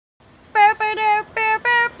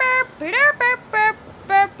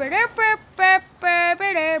Hey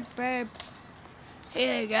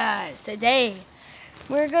guys, today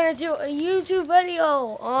we're gonna do a YouTube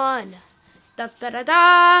video on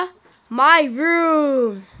my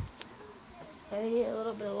room. I need a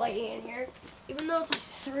little bit of lighting in here, even though it's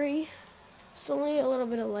like 3. Still need a little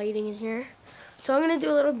bit of lighting in here. So I'm gonna do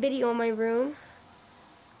a little video on my room.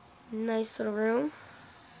 Nice little room.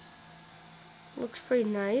 Looks pretty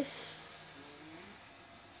nice.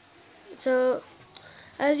 So,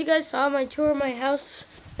 as you guys saw, my tour of my house,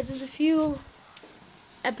 which is a few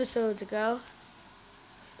episodes ago.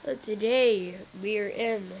 So today we're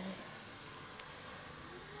in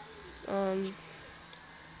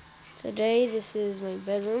today this is my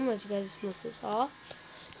bedroom, as you guys must have saw.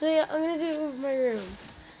 So yeah, I'm gonna do my room.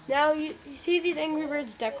 Now you see these Angry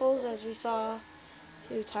Birds decals as we saw a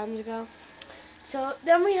few times ago. So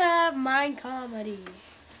then we have Mind Comedy.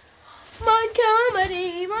 Mind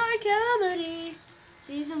Comedy, Mind Comedy.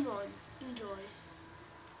 Season 1. Enjoy.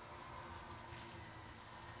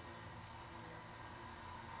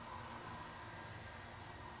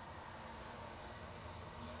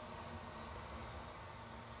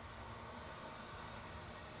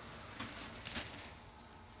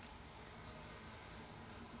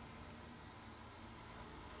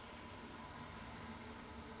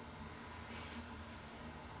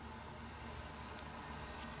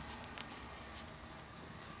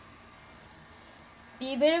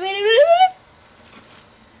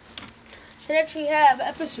 Should actually have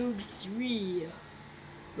episode 3,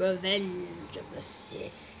 Revenge of the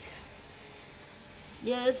Sith.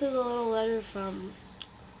 Yeah, this is a little letter from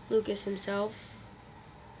Lucas himself.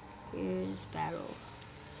 Here's Battle.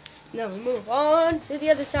 Now we move on to the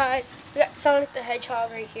other side. We got Sonic the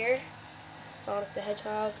Hedgehog right here. Sonic the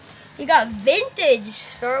Hedgehog. We got vintage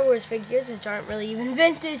Star Wars figures, which aren't really even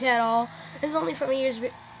vintage at all. This is only from a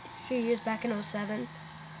few years back in 07.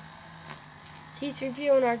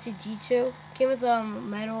 C-3PO and R2-D2 came with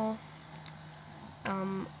metal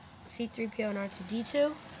C-3PO and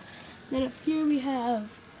R2-D2. Then up here we have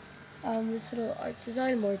this little art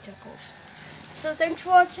design more decals. So thanks for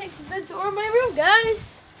watching the tour of my room,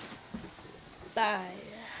 guys. Bye.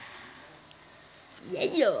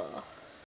 Yeah.